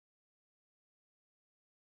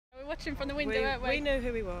We were watching from the window, weren't we? We knew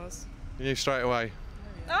who he was. You knew straight away?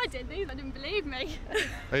 Oh, I didn't either, I didn't believe me.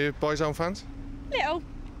 Are you Boyzone fans? Little.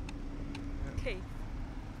 Keith.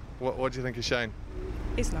 What do you think of Shane?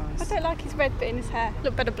 He's nice. I don't like his red bit in his hair.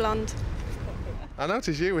 Look better blonde. I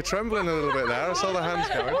noticed you were trembling a little bit there. I saw the hands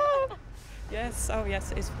going. Yes, oh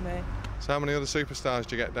yes, it is for me. So how many other superstars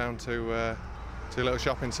do you get down to your little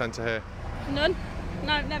shopping centre here? None.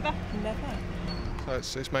 No, never. Never.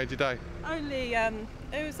 So it's made your day? Only,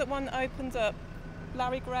 who was the one that opened up?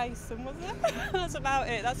 Larry Grayson, was it? That's about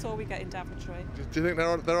it. That's all we get in Daventry. Do you think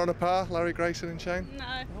they're on a par, Larry Grayson and Shane? No.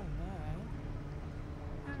 Oh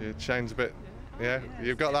no. Yeah, Shane's a bit. Yeah,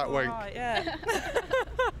 you've got that wink. Right, yeah.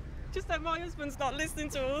 Just that my husband's not listening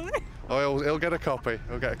to all this. Oh, he'll get a copy.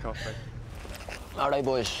 He'll get a copy. All right,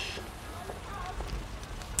 boys.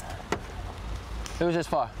 Who's this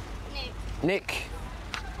for? Nick. Nick.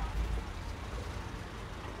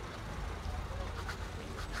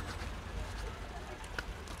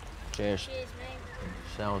 Cheers. Cheers, mate.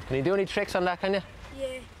 Sound. Can you do any tricks on that, can you?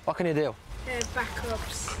 Yeah. What can you do?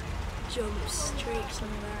 Backups, jumps, tricks and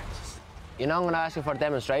that. You know I'm going to ask you for a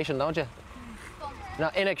demonstration, don't you? No,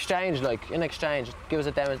 in exchange, give us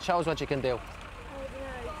a demo. Show us what you can do.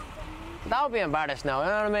 That would be embarrassed now, you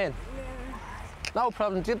know what I mean? Yeah. No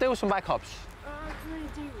problem. Do some back hops. I can only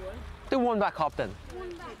do one. Do one back hop then. One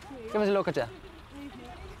back. Give us a look at you.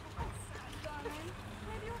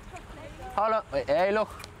 Hold on. Wait, hey, look.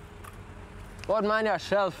 Good man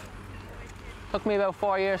yourself. Took me about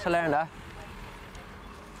 4 years to learn that.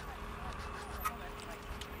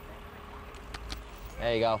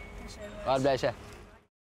 There you go. God bless you.